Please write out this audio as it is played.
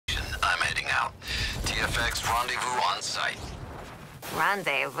TFX rendezvous on site.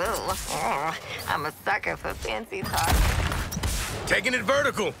 Rendezvous? Oh, I'm a sucker for fancy talk. Taking it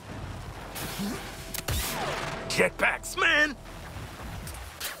vertical. Jetpacks, man!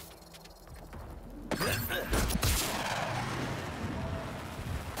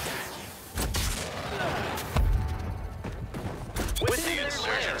 With the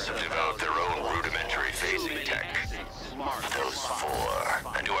insurgents have developed their own rudimentary phasing tech. Those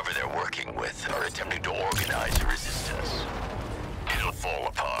four, and whoever they're working with, are attempting to organize a resistance. It'll fall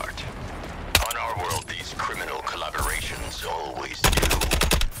apart. On our world, these criminal collaborations always do.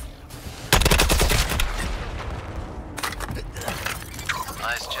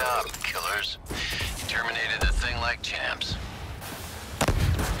 Nice job, killers. You terminated the thing like champs.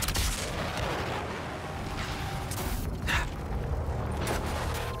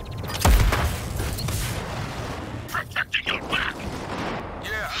 Protecting your back!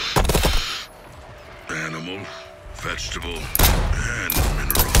 Yeah. Animal, vegetable, and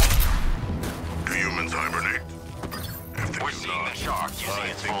mineral. Do humans hibernate? If they We're do seeing not, the shark using I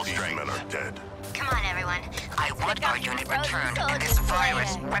its think full these strength. men are dead. Come on, everyone. I want our unit returned and this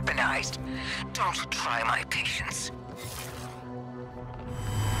virus weaponized. Don't try my patience.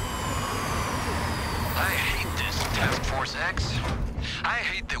 I hate this, Task Force X. I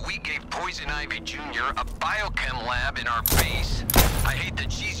hate that we gave Poison Ivy Jr. a biochem lab in our base. I hate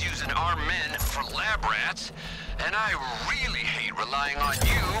that she's using our men for lab rats. And I really hate relying on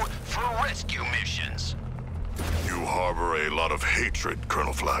you for rescue missions. You harbor a lot of hatred,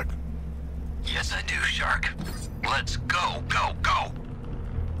 Colonel Flagg. Yes, I do, Shark. Let's go, go, go!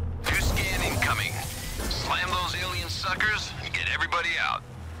 New scan incoming. Slam those alien suckers and get everybody out.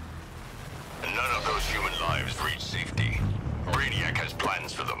 None of those human lives reach safety. Brainiac has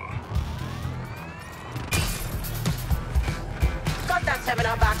plans for them. Got that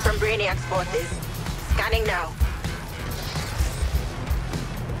seminar back from Brainiac's forces. Scanning now.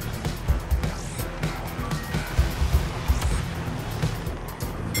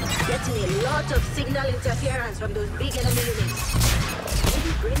 Getting a lot of signal interference from those big enemy units.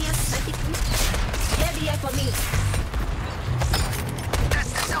 Maybe Brainiac's psychic group? Clear the air for me.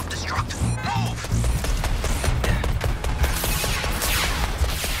 That's the self-destruct. Move!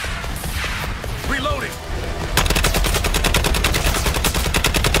 Reloading!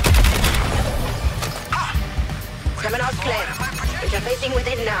 Seminar's clear. Interfacing with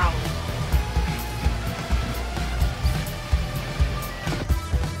it now.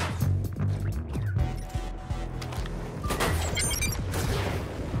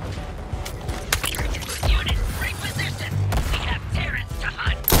 Unit, reposition. We have Terrans to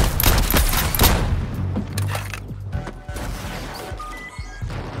hunt.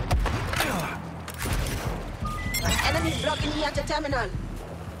 Enemies blocking me at the terminal.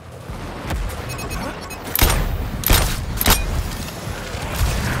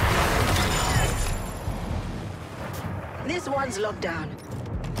 This one's locked down.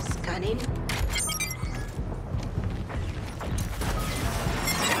 Scanning.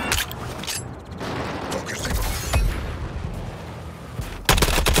 Focusing.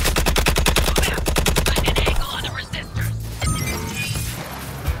 Find an angle on the resistors.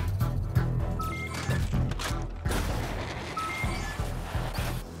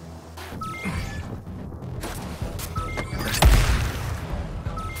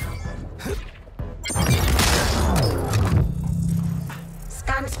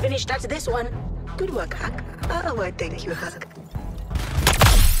 Scan's finished. That's this one. Good work, Hack. Oh, I thank you, Hack.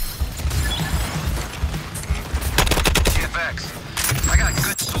 TFX, I got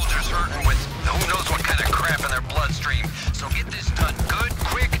good soldiers hurting with who knows what kind of crap in their bloodstream. So get this done good,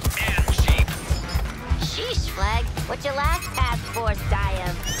 quick, and cheap. Sheesh, Flag. What'd your last task force die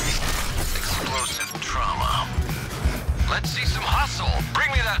of? Explosive trauma. Let's see some hustle.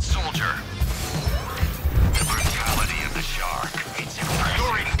 Bring me that soldier. The brutality of the shark. It's impressive.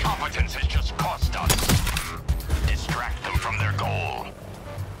 Your incompetence has just cost us. Distract them from their goal.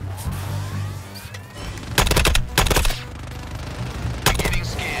 Beginning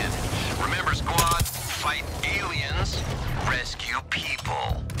scan. Remember, squad, fight aliens, rescue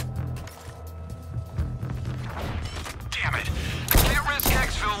people. Damn it! Can't risk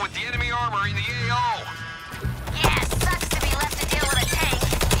exfil with the enemy armor in the AO. Yeah, sucks to be left to deal with a tank.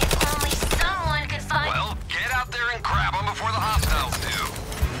 If only someone could find... Well, get out there and grab them before the hostiles do.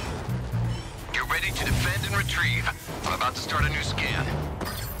 Get ready to defend and retrieve. I'm about to start a new scan.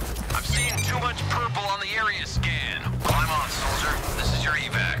 I'm seeing too much purple on the area scan. Climb on, soldier. This is your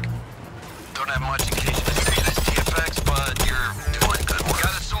evac. Don't have much occasion to say this, TFX, but you're doing good work.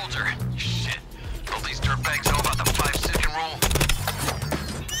 Got a soldier. Shit. All these dirtbags know about the 5-second rule.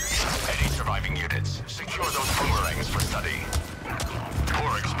 Any survivors Arriving units, secure those boomerangs for study.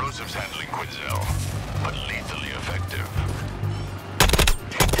 Poor explosives handling, Quinzel, but lethally effective.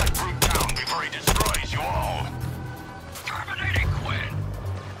 Take that brute down before he destroys you all. Terminating Quinn.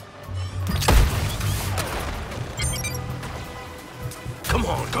 Come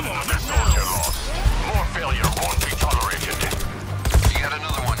on, The soldier lost. More failure won't be tolerated. You got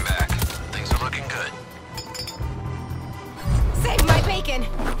another one back. Things are looking good. Save my bacon!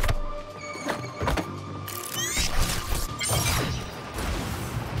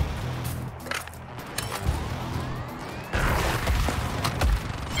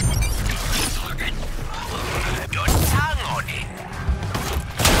 Good tongue on it.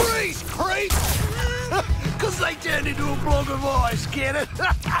 Freeze, creep! Cause they turned into a block of ice, get it?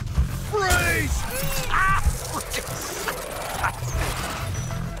 Freeze!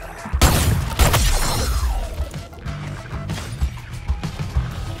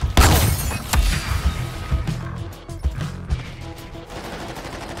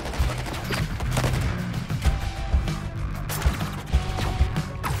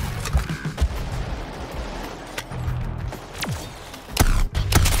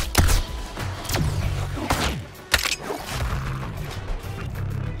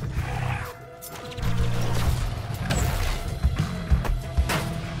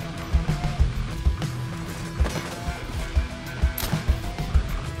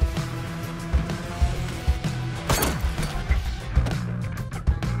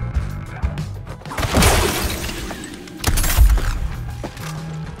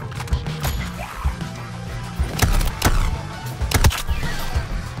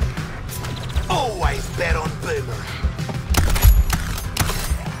 Always bet on Boomer.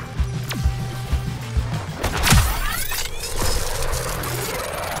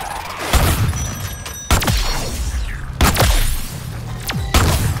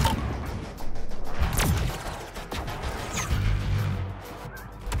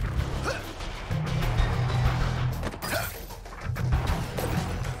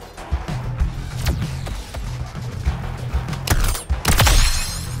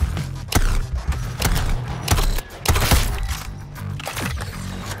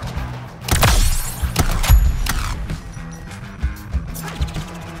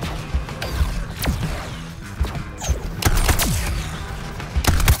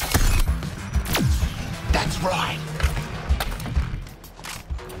 That's right.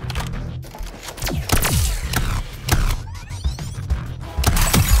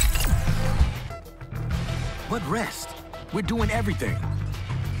 What rest? We're doing everything.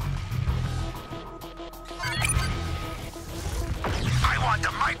 I want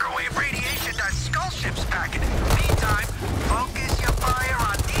the microwave radiation that skull ships back in. Meantime, focus your fire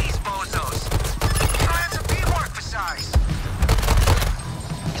on these bozos. Try out some teamwork for size.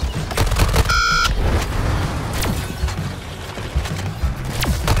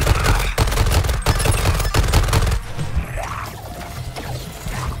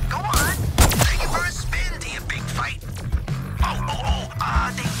 Go on, take it for a spin to your big fight.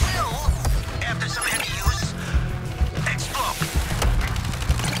 They will, after some heavy use, explode.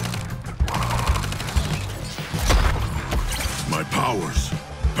 My powers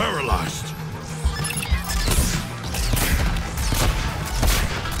paralyzed.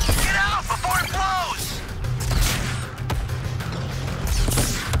 Get out before it blows!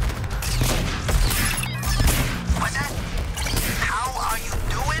 What's that? How are you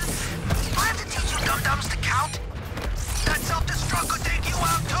doing? Do I have to teach you dum-dums to count? That self-destruct could take you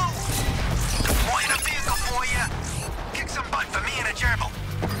out too! Deploying a vehicle for you. Kick some butt for me and a gerbil.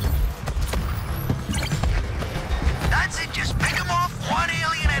 That's it, just pick them off one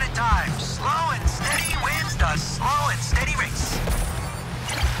alien at a time. Slow and steady wins the slow and steady race.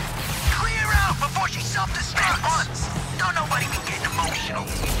 Clear out before she self-destructs. Once. Don't nobody be getting emotional.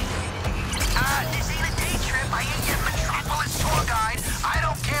 This ain't a day trip. I ain't your Metropolis tour guide. I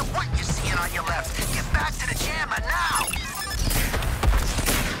don't care what you're seeing on your left. Get back to the jammer now.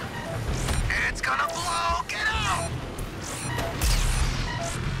 It's gonna blow. Get out.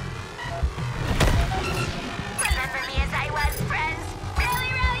 Remember me as I was, friends?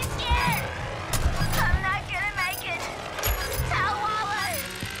 Really, really scared. I'm not gonna make it. Tell Wallace.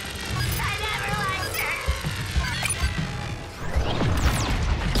 I never liked her.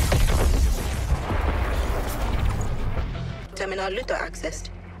 Terminal Luther accessed.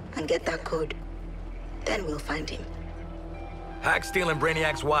 And get that code. Then we'll find him. Hack stealing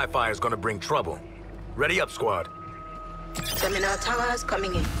Brainiac's Wi-Fi is gonna bring trouble. Ready up, squad. Terminal towers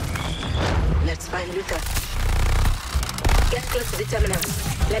coming in. Let's find Luther. Get close to the terminal.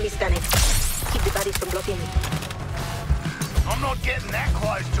 Let me scan it. Keep the bodies from blocking me. I'm not getting that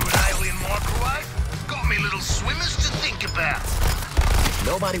close to an alien. alien microwave. Got me little swimmers to think about.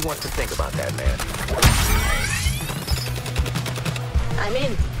 Nobody wants to think about that, man. I'm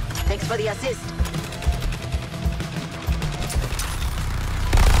in. Thanks for the assist.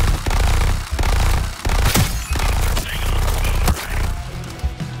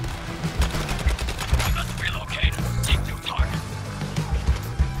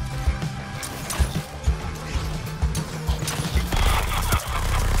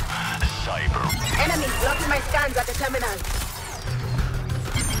 Enemies blocking my scans at the terminal.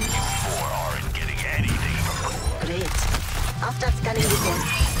 You four aren't getting anything. Great. I'll start scanning this one.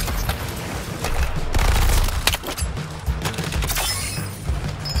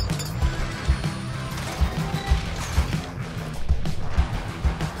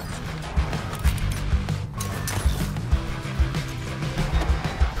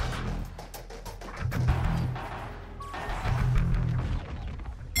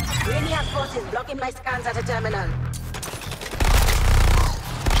 Brainiac forces blocking my scans at the terminal.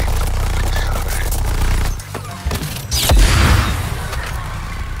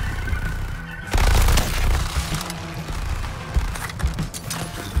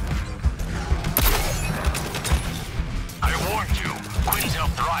 I warned you. Quinzel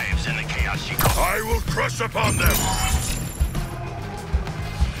thrives in the chaos she causes. I will crush upon them.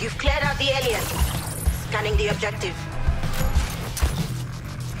 You've cleared out the alien. Scanning the objective.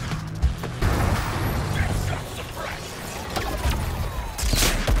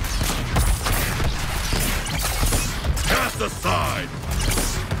 Cast aside.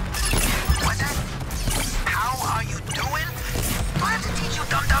 What's that? How are you doing? Do I have to teach you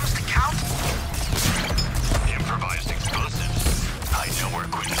dum-dums to count? Improvised explosives. I know where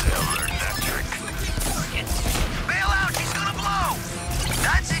Quinzel learned that trick. Bail out, she's gonna blow!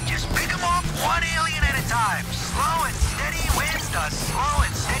 That's it, just pick them off one alien at a time. Slow and steady wins the slow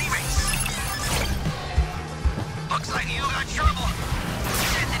and steady race. Looks like you got trouble.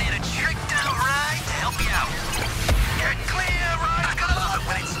 Sending in a tricked out ride to help you out. You're clear, right? I gotta love it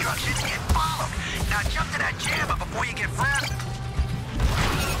when instructions get followed. Now jump to that jammer before you get frazzled.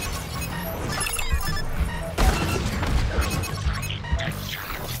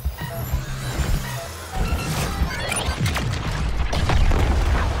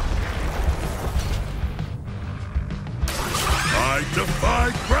 I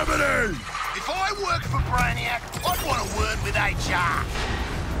defy gravity! If I worked for Brainiac, I'd want a word with HR.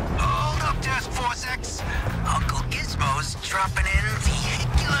 Hold up, Task Force X. Uncle Gizmo's dropping in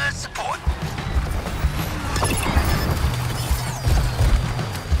vehicular support.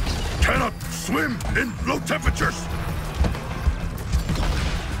 Cannot swim in low temperatures!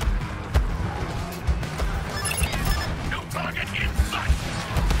 No target in sight.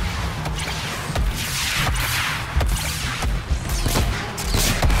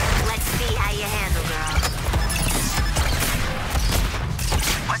 Let's see how you handle, girl.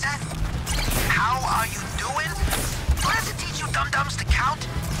 What's that? How are you doing? Do I have to teach you dum-dums to count?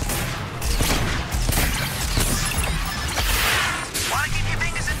 Wanna keep your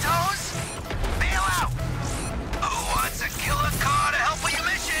fingers and toes? Bail out! Who wants a killer car to help with your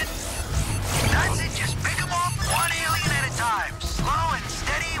mission? That's it, just pick them off one alien at a time. Slow and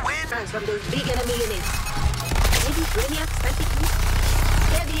steady wins. From those big enemy units. Maybe Brainiac psychic move?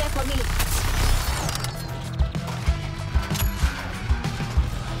 Clear the air for me.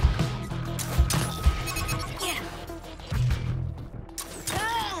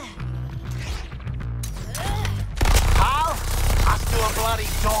 How? I still a bloody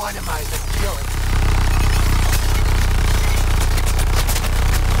dynamite to kill it.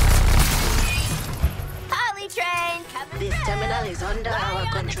 Holly train coming This through. terminal is under our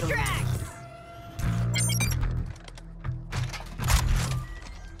Lie on the control. tracks.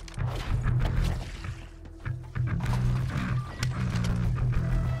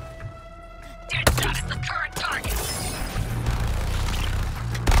 Deadshot is the current target.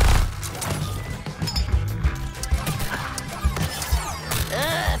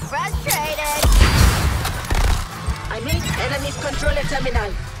 Frustrated. I mean, enemies control the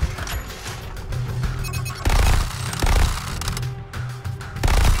terminal.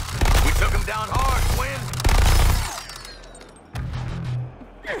 We took him down hard, Quinn.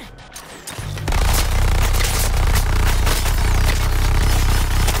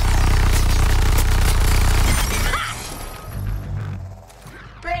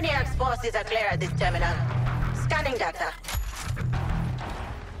 Brainiac's forces are clear at this terminal. Scanning data.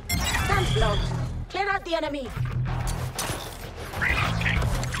 Scans logged. Clear out the enemy. Relocate.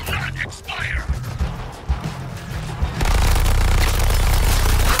 Do not expire.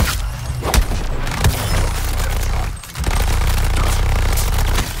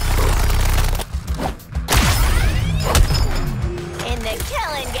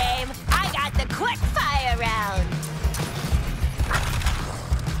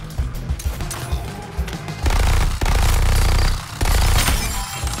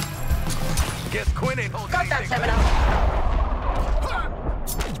 Guess Quinn ain't holding Got that, anything Seminole.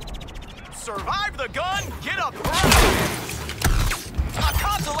 Survive the gun, get a prize! A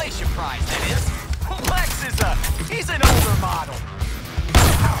consolation prize, that is. Lex he's an older model.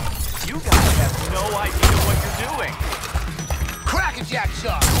 You guys have no idea what you're doing. Crackerjack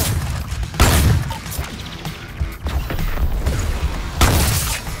shot!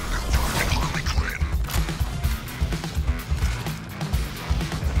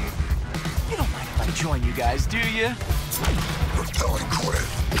 You don't mind if I join you guys, do you? Repelling Quinn.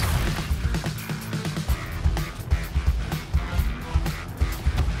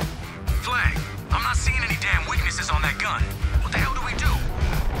 Flag, I'm not seeing any damn weaknesses on that gun. What the hell do we do?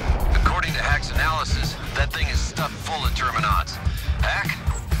 According to Hack's analysis, that thing is stuffed full of terminons. Hack?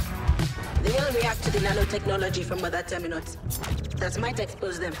 They all react to the nanotechnology from other terminals. That might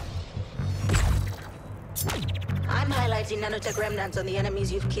expose them. I'm highlighting nanotech remnants on the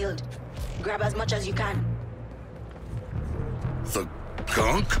enemies you've killed. Grab as much as you can. The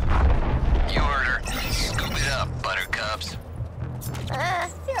gunk? You heard her. Scoop it up, buttercups.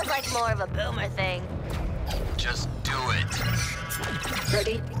 Feels like more of a boomer thing. Just do it.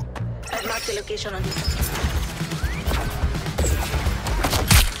 Ready? I've marked the location on this.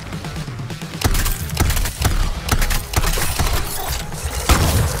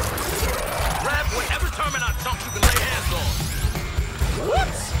 Grab whatever terminal chunk you can lay hands on.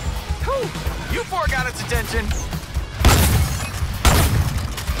 Whoops! Whew. You four got its attention.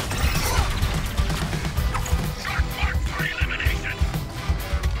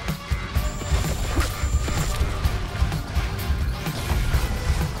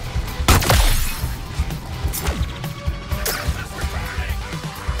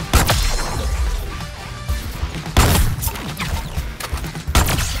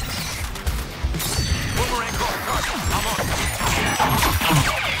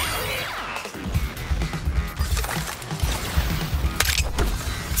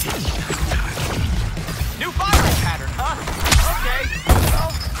 New firing pattern, huh? Okay.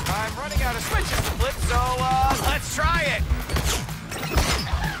 Well, I'm running out of switches to flip, so, let's try it.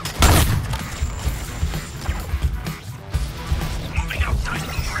 Moving outside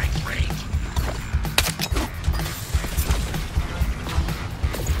the range.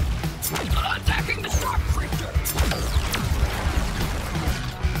 Attacking the shock creature.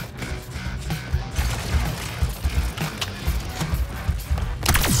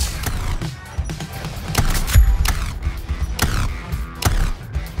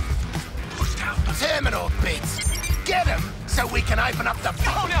 Terminal bits! Get him, so we can open up the...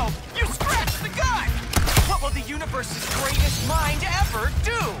 Oh no! You scratched the gun! What will the universe's greatest mind ever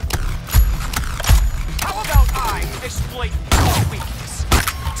do? How about I exploit your weakness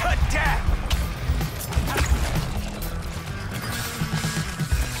to death?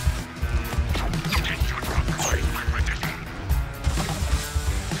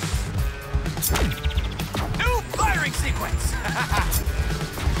 New firing sequence!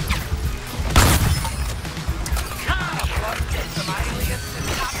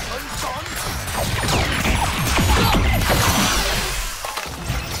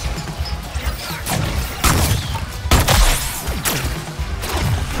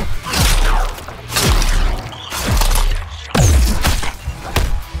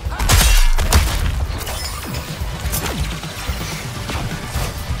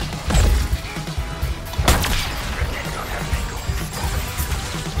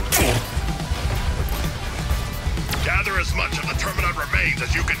 Gather as much of the terminal remains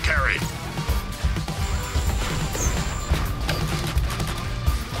as you can carry.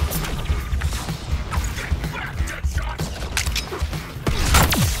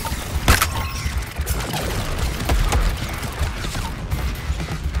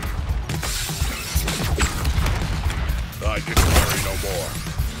 I can carry no more.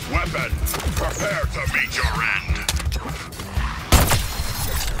 Weapon, prepare to meet your end.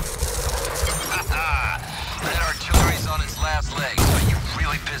 That artillery's on its last legs, but you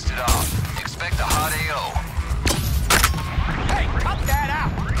really pissed it off. Expect a hot AO. Hey, cut that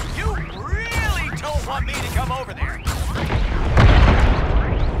out! You really don't want me to come over there.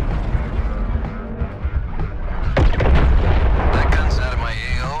 That gun's out of my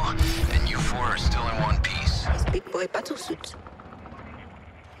AO, and you four are still in one piece. It's big boy battle suits.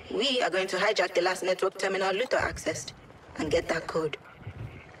 We are going to hijack the last network terminal Luther accessed and get that code.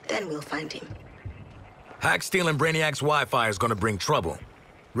 Then we'll find him. Hack stealing Brainiac's Wi-Fi is gonna bring trouble.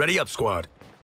 Ready up, squad.